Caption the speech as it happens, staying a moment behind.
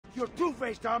You're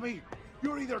two-faced, Tommy.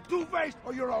 You're either two-faced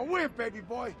or you're a wimp, baby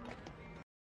boy.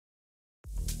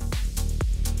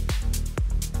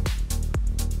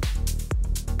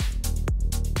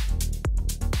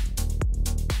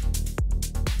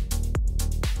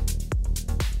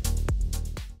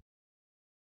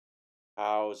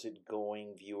 How's it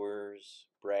going, viewers?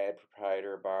 Brad,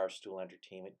 proprietor of Barstool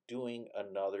Entertainment, doing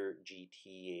another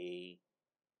GTA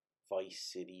Vice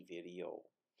City video.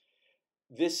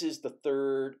 This is the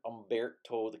third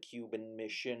Umberto the Cuban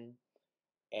mission,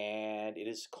 and it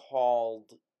is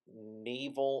called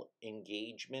Naval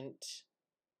Engagement.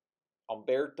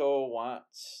 Umberto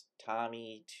wants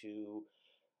Tommy to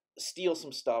steal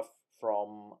some stuff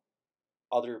from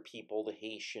other people, the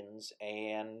Haitians,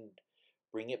 and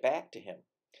bring it back to him.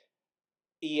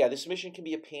 Yeah, this mission can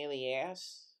be a pain in the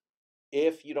ass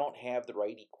if you don't have the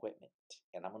right equipment.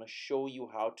 And I'm going to show you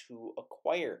how to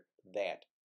acquire that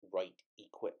right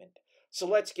equipment. So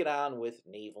let's get on with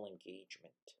naval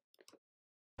engagement.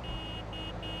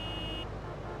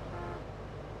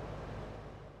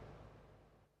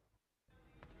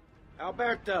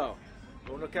 Alberto,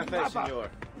 uno café,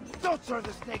 senor. Don't serve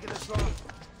the snake in the straw.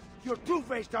 You're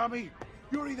two-faced, Tommy.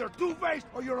 You're either two-faced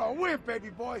or you're a wimp,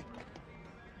 baby boy.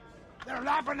 They're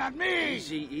laughing at me.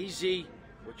 Easy, easy.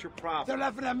 What's your problem? They're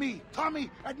laughing at me,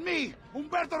 Tommy, at me,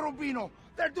 Umberto Rubino.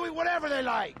 They're doing whatever they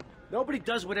like. Nobody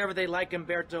does whatever they like,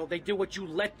 Umberto. They do what you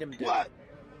let them do. What?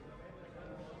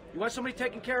 You want somebody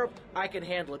taken care of? I can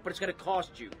handle it, but it's going to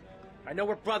cost you. I know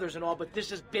we're brothers and all, but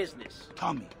this is business.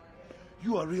 Tommy,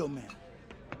 you a real man.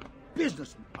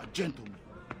 Businessman, a gentleman.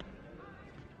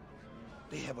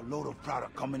 They have a load of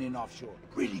product coming in offshore.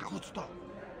 Really good stuff.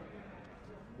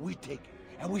 We take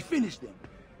it, and we finish them.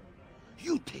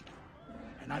 You take it,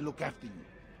 and I look after you.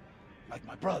 Like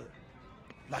my brother.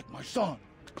 Like my son.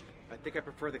 I think I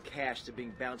prefer the cash to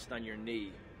being bounced on your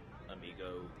knee,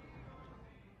 amigo.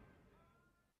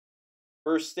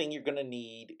 First thing you're going to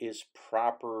need is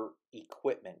proper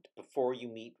equipment before you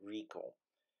meet Rico.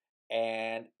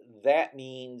 And that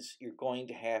means you're going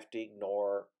to have to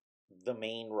ignore the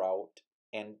main route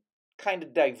and kind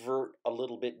of divert a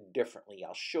little bit differently.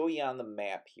 I'll show you on the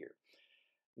map here.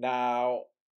 Now,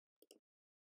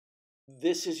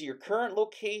 this is your current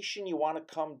location. You want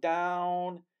to come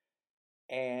down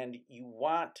and you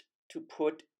want to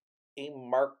put a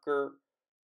marker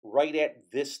right at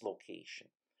this location.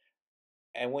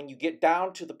 And when you get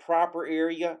down to the proper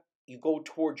area, you go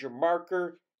towards your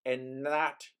marker and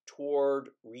not toward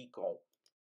Rico.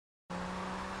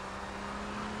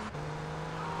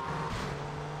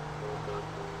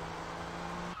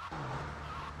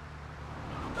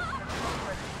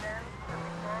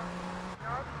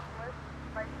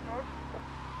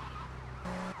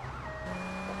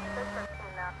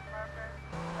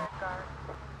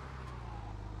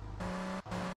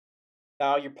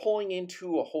 Now you're pulling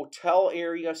into a hotel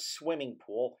area swimming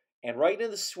pool, and right in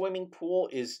the swimming pool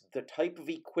is the type of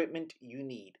equipment you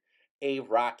need, a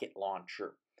rocket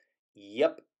launcher.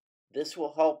 Yep, this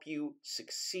will help you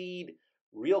succeed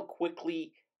real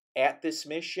quickly at this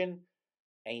mission,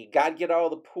 and you gotta get out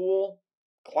of the pool.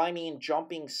 Climbing and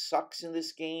jumping sucks in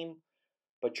this game,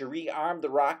 but you rearm the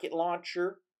rocket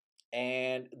launcher,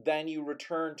 and then you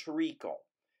return to Rico.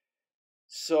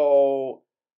 So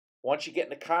once you get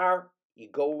in the car, you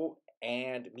go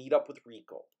and meet up with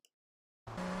Rico.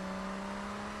 I'll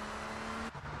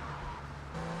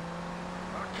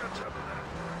catch up with that.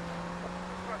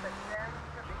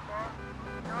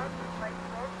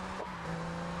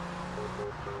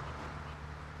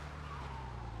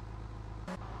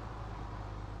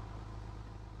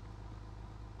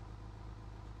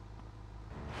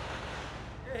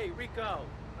 Hey, Rico.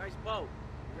 Nice boat.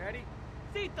 You ready?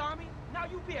 See, Tommy, now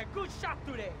you be a good shot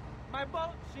today. My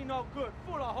boat, she no good,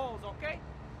 full of holes, okay?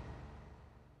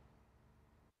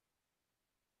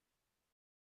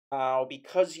 Now,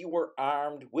 because you were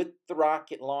armed with the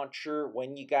rocket launcher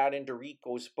when you got into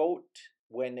Rico's boat,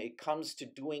 when it comes to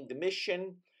doing the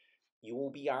mission, you will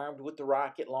be armed with the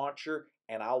rocket launcher,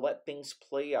 and I'll let things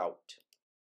play out.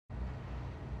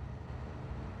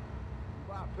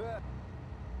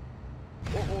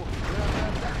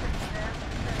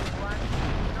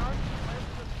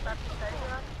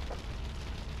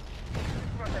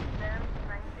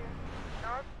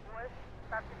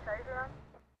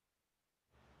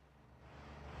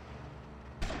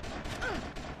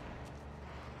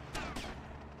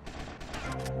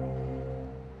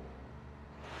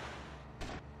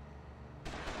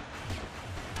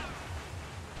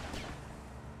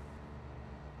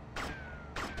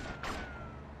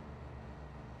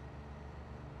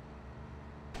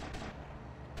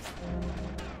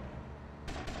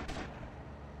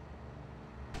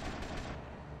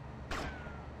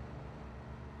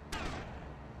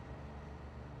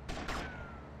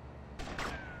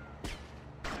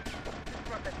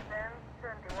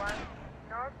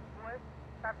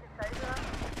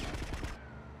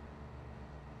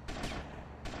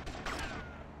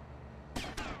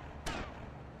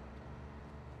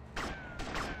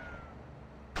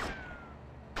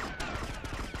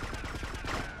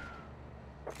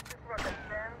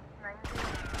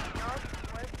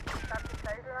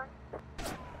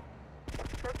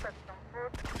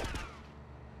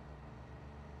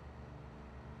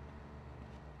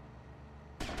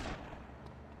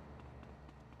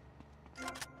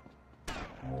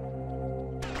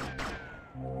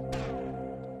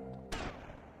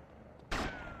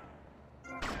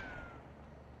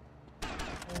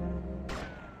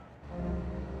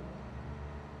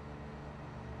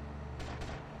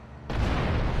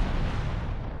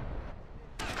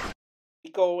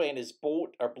 Rico and his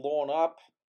boat are blowing up.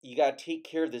 You got to take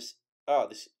care of this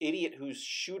idiot who's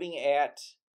shooting at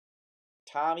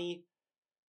Tommy.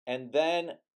 And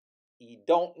then you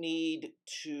don't need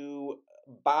to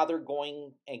bother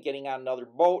going and getting on another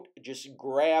boat. Just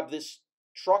grab this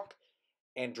truck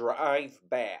and drive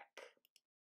back.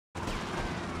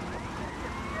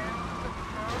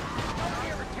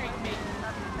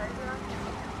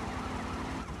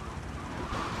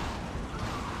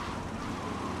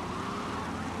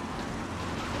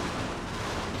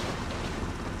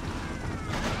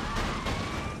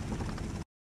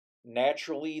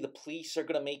 Naturally, the police are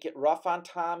going to make it rough on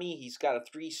Tommy. He's got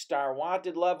a 3-star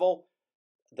wanted level.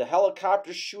 The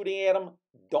helicopter's shooting at him.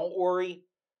 Don't worry.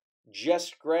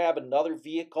 Just grab another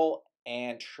vehicle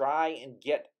and try and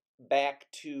get back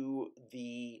to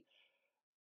the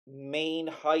main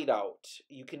hideout.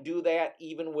 You can do that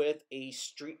even with a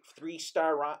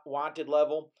 3-star wanted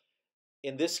level.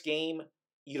 In this game,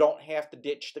 you don't have to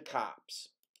ditch the cops.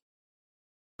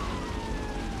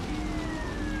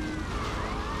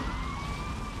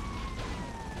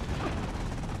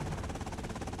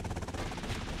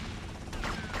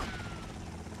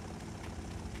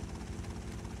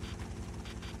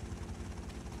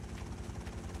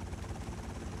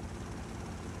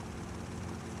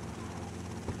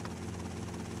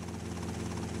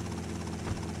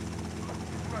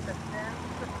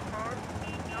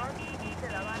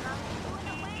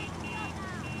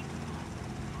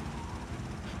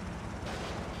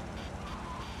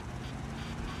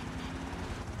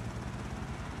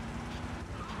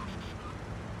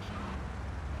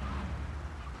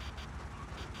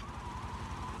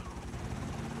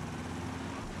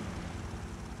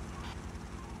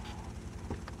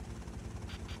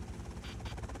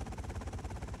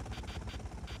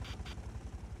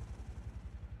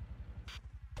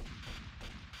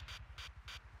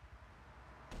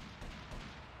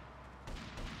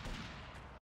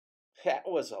 That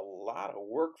was a lot of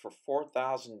work for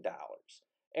 $4,000.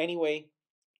 Anyway,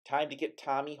 time to get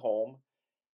Tommy home.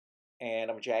 And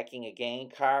I'm jacking a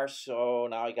gang car, so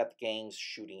now I got the gangs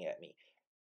shooting at me.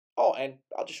 Oh, and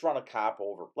I'll just run a cop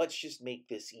over. Let's just make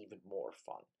this even more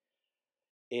fun.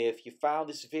 If you found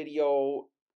this video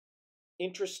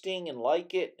interesting and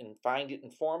like it and find it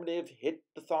informative, hit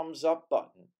the thumbs up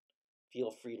button.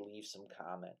 Feel free to leave some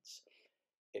comments.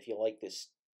 If you like this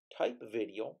type of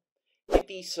video, hit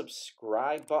the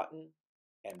subscribe button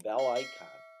and bell icon.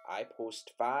 I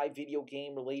post 5 video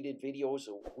game related videos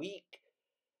a week,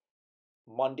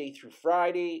 Monday through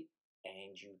Friday,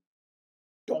 and you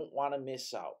don't want to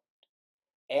miss out.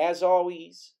 As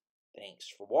always, thanks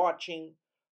for watching,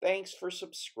 thanks for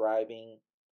subscribing,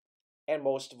 and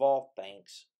most of all,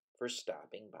 thanks for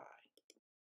stopping by.